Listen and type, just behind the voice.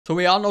So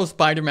we all know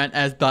Spider-Man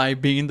as by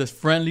being the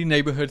friendly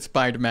neighborhood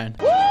Spider-Man.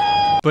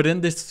 But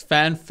in this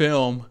fan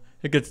film,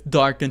 it gets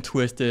dark and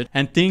twisted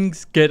and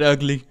things get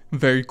ugly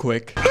very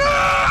quick.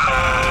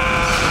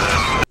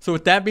 So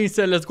with that being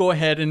said, let's go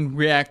ahead and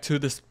react to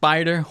the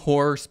Spider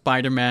Horror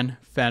Spider-Man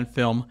fan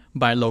film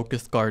by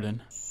Locust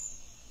Garden.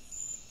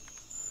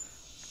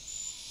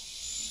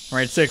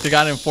 Alright, sick. They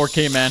got it in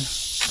 4K, man.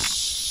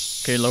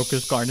 Okay,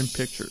 Locust Garden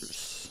Pictures.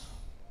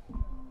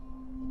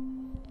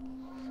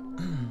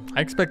 I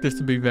expect this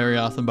to be very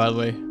awesome, by the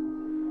way.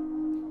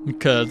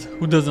 Because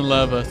who doesn't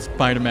love a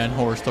Spider-Man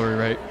horror story,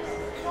 right?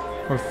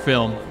 Or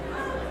film.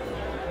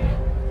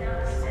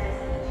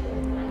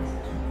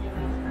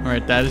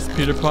 Alright, that is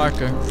Peter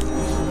Parker.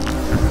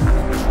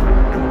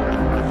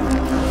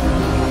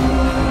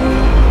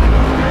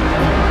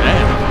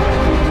 Damn.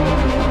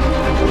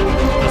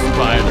 The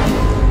spider.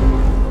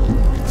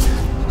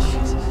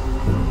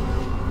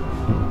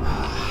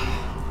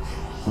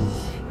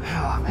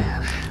 Oh,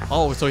 man.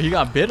 Oh, so he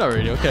got bit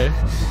already, okay.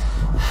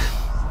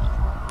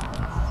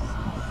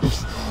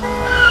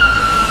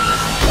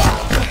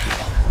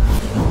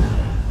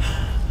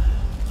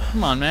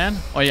 Come on, man.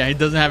 Oh yeah, he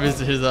doesn't have his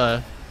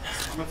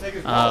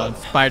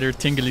spider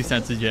tingly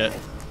senses yet.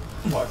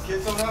 What,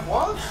 kids don't have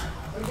wands?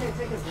 Okay,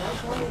 take his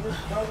lunch money,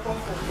 just don't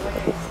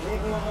complain.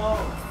 Leave him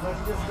alone.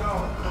 Let's just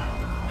go.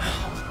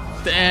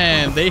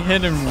 Damn, they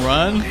hit and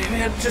run.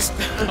 Man, just...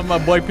 Oh, my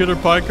boy Peter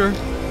Parker.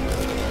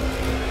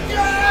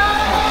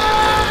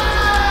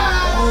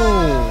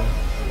 Oh.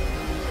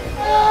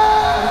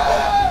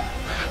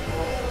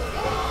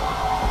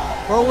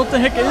 Bro, what the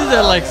heck is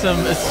that? Like some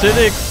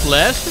acidic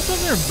flesh or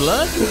something, or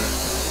blood?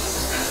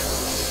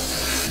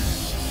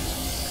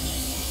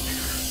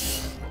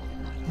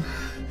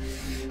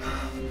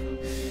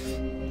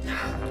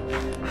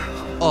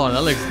 Oh,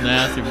 that looks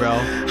nasty, bro.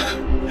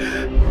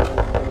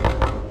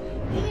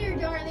 Peter,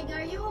 darling,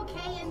 are you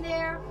okay in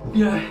there?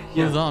 Yeah,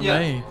 Who's on me?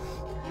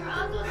 Your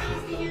uncle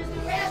needs to use the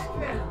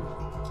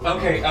restroom.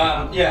 Okay,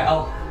 yeah,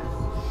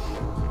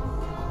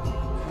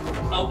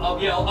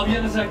 I'll be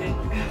in a second.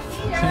 Peter,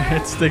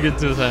 It's sticking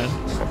to his hand.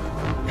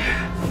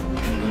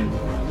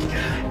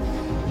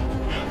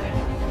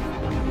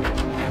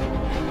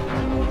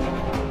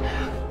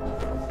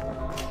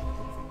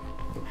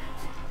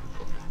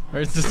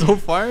 Alright, so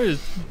far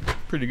it's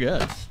pretty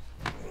good.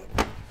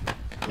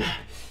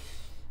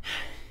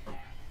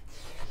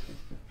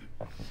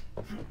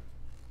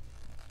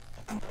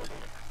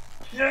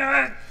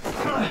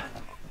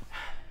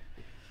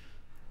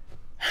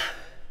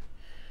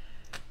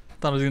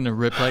 Thought I was gonna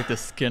rip like the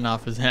skin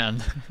off his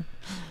hand.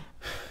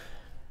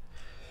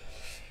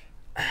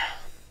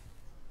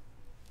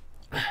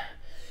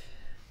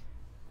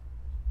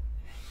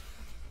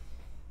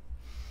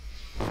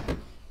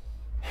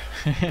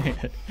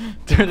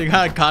 Dude, they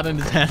got caught in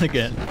his hand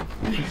again.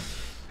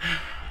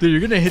 Dude,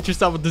 you're gonna hit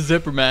yourself with the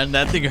zipper, man.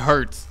 That thing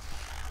hurts.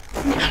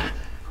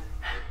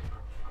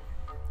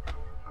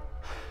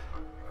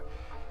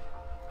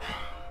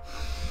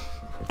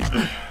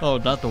 Oh,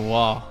 not the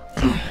wall.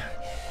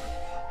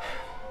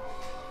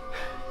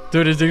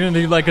 Dude, is there gonna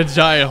be like a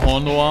giant hole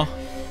in the wall?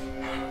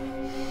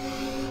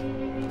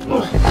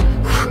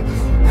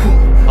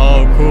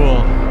 Oh,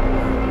 cool.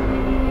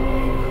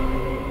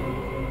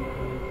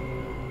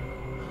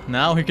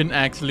 Now he can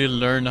actually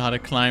learn how to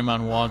climb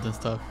on walls and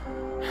stuff.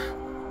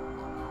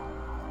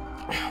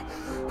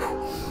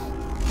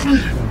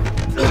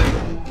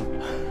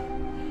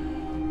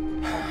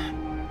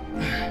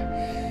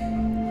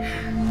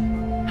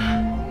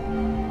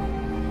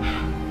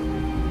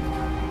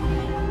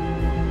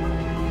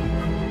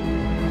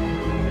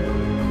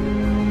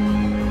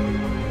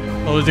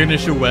 Oh, is he gonna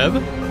shoot web?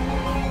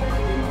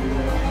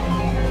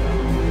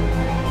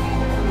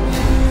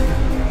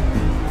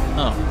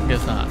 Oh,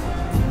 guess not.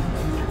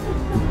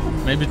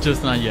 Maybe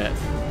just not yet.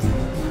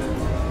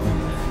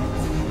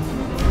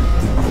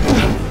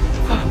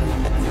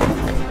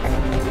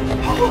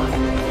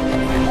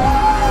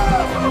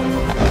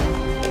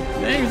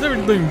 Dang, he's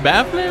already doing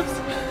backflips?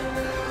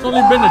 It's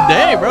only been a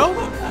day,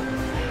 bro.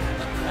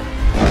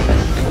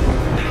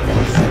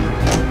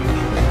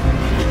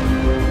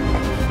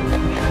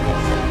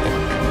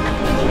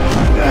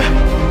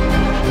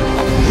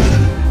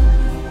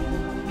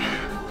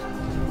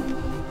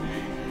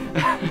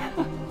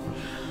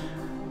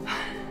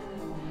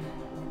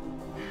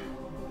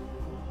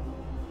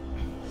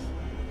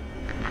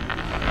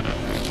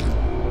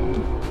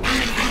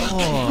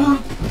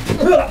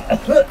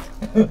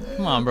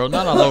 Come on, bro.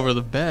 Not all over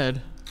the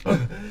bed.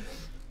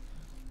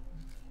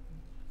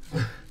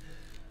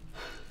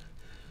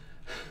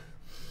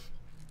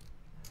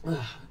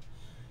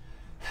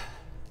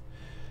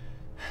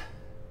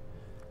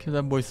 Give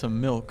that boy some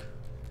milk.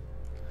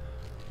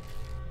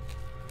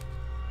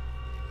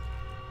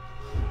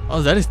 Oh,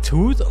 is that his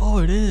tooth? Oh,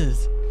 it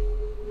is.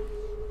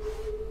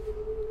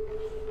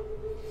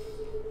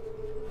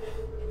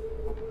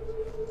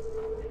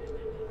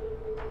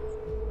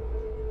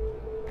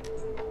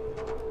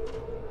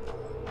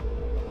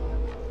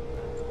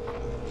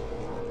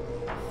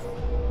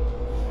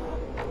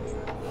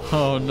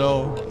 Oh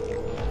no.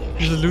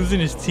 He's losing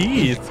his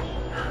teeth.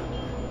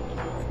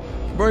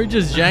 Bro, he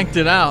just yanked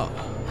it out.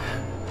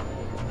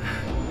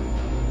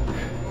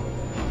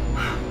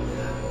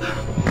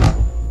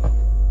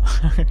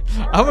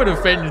 I would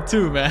have fainted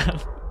too, man.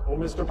 Oh,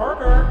 Mr.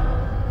 Parker.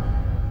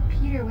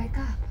 Peter, wake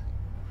up.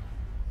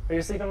 Are you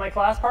asleep in my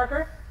class,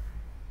 Parker?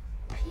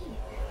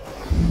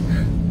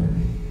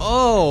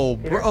 Oh,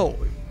 bro.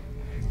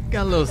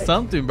 Got a little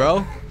something,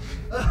 bro.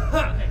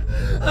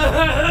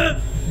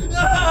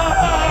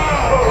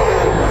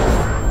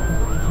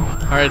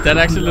 Alright, that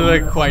actually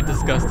looked like quite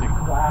disgusting.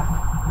 Laugh,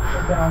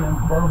 get down and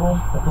verbal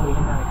before we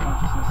get down to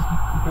consciousness.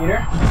 Peter?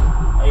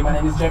 Hey, my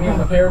name is Jimmy. I'm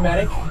a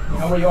paramedic. You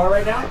know where you are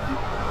right now?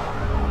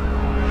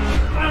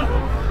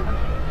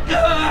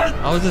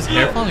 Oh, is his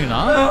hair falling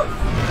off?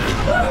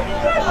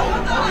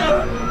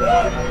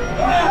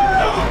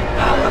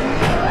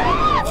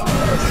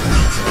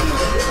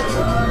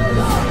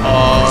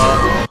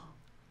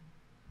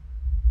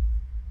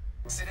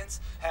 Accidents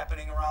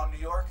happening around New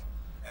York,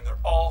 and they're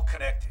all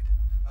connected.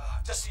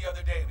 Just the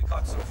other day, we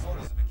caught some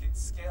photos of a kid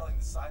scaling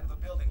the side of a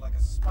building like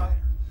a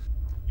spider.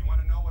 You want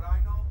to know what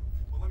I know?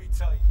 Well, let me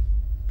tell you.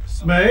 There's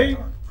something May?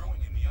 dark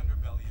brewing in the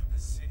underbelly of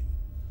this city.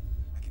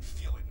 I can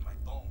feel it in my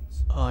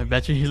bones. Oh, I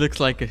bet you he looks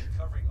like a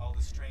Covering all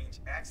the strange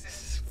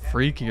accidents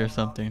freaky or happening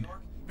all around something. New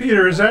York.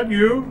 Peter, is that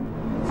you?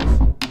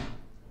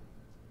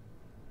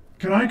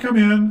 Can I come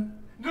in?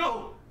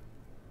 No!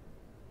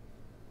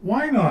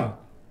 Why not?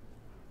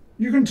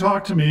 You can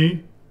talk to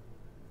me.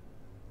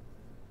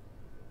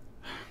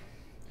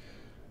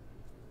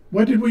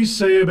 What did we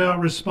say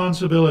about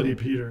responsibility,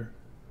 Peter?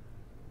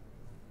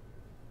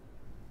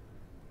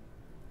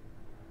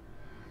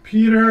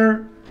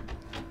 Peter,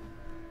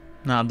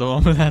 Nah,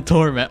 don't open that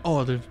door, man.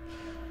 Oh, there's...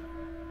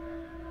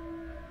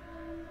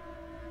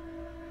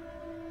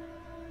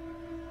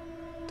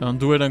 Don't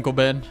do it, Uncle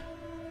Ben.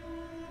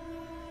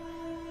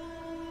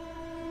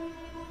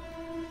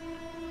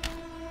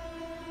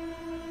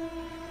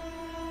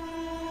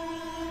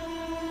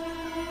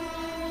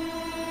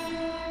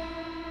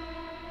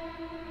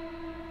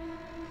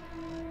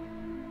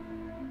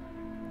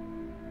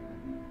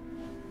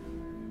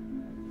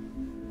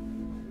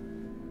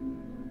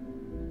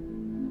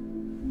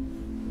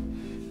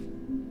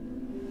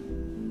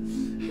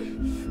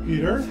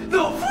 Peter,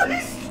 No,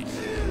 please!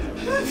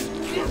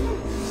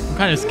 I'm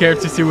kind of scared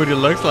to see what it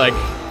looks like.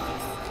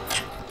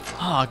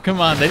 Oh,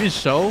 come on. They didn't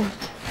show?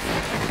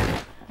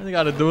 They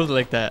gotta do it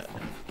like that.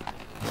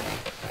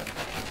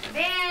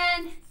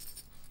 Ben!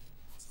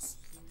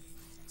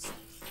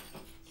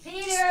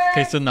 Peter!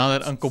 Okay, so now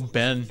that Uncle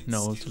Ben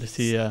knows, let's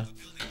see,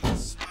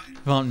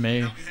 Aunt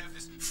May We have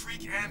this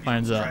freak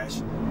finds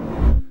ambulance out.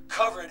 crash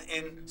covered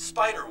in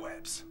spider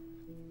webs.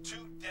 2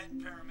 dead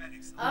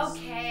paramedics.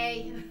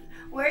 Okay.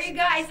 Where are you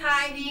guys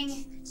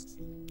hiding?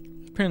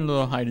 Playing a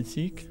little hide and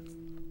seek.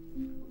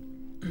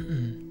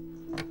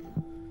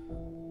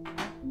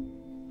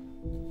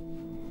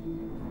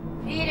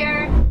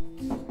 Peter!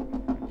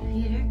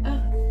 Peter?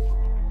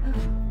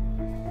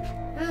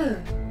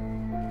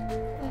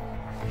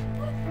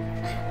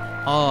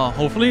 Oh,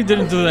 hopefully he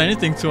didn't do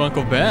anything to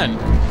Uncle Ben.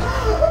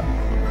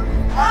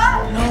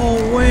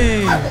 No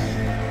way.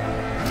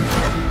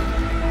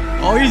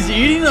 Oh, he's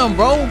eating them,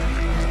 bro.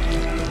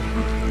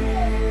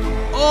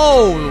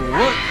 Oh,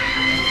 what?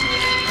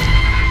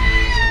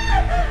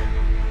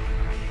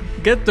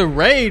 Get the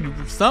raid,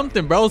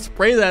 something, bro.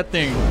 Spray that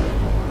thing.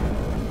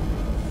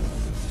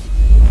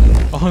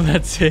 Oh,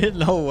 that's it?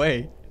 No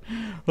way.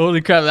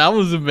 Holy crap, that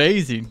was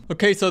amazing.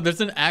 Okay, so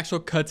there's an actual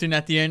cutscene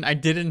at the end. I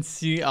didn't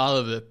see all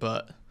of it,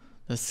 but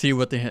let's see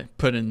what they had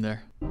put in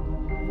there.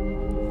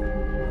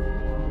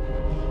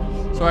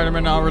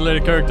 Spider-Man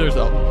non-related characters.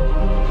 Oh.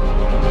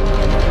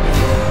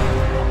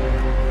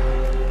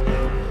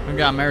 We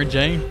got Mary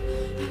Jane.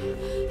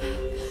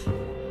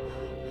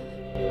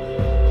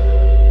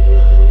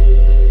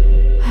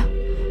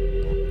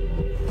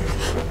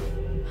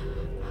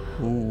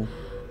 Ooh.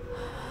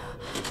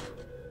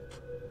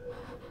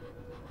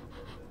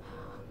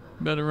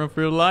 Better run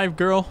for your life,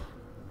 girl.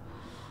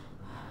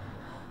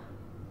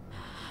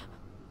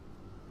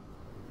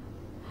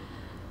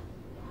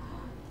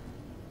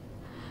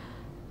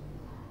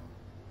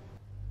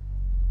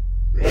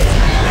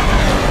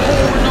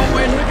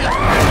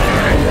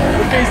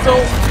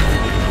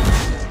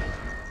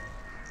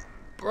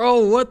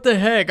 Bro, what the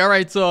heck?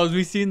 Alright, so as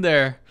we seen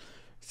there,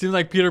 seems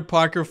like Peter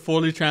Parker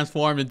fully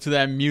transformed into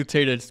that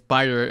mutated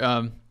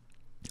spider,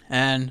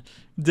 and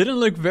didn't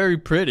look very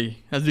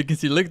pretty. As you can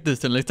see, look at this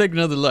thing. Let's take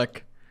another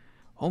look.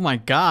 Oh my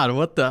god,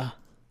 what the?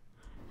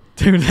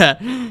 Dude,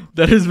 that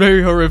is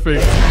very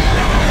horrific.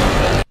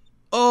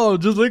 Oh,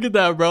 just look at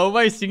that, bro. Have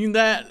I seen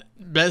that?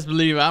 Best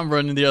believe I'm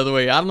running the other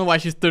way. I don't know why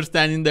she stood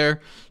standing there.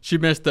 She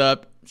messed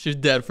up. She's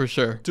dead for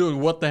sure. Dude,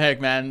 what the heck,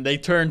 man? They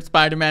turned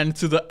Spider-Man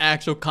into the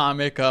actual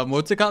comic.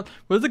 What's it called?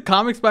 What's the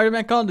comic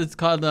Spider-Man called? It's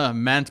called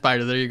Man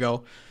Spider. There you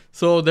go.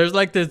 So there's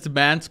like this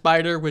Man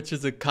Spider, which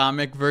is a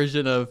comic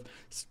version of...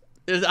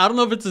 I don't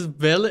know if it's a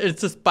villain.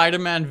 It's a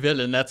Spider-Man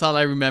villain. That's all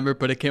I remember,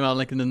 but it came out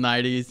like in the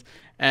 90s.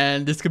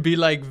 And this could be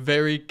like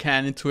very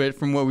canon to it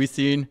from what we've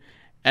seen.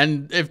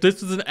 And if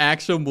this was an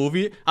actual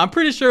movie, I'm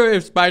pretty sure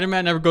if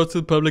Spider-Man ever goes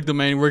to the public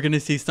domain, we're going to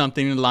see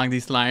something along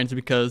these lines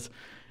because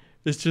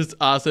it's just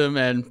awesome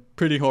and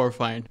pretty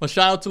horrifying. Well,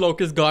 shout out to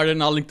Locust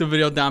Garden. I'll link the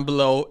video down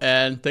below.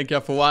 And thank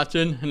y'all for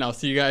watching. And I'll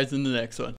see you guys in the next one.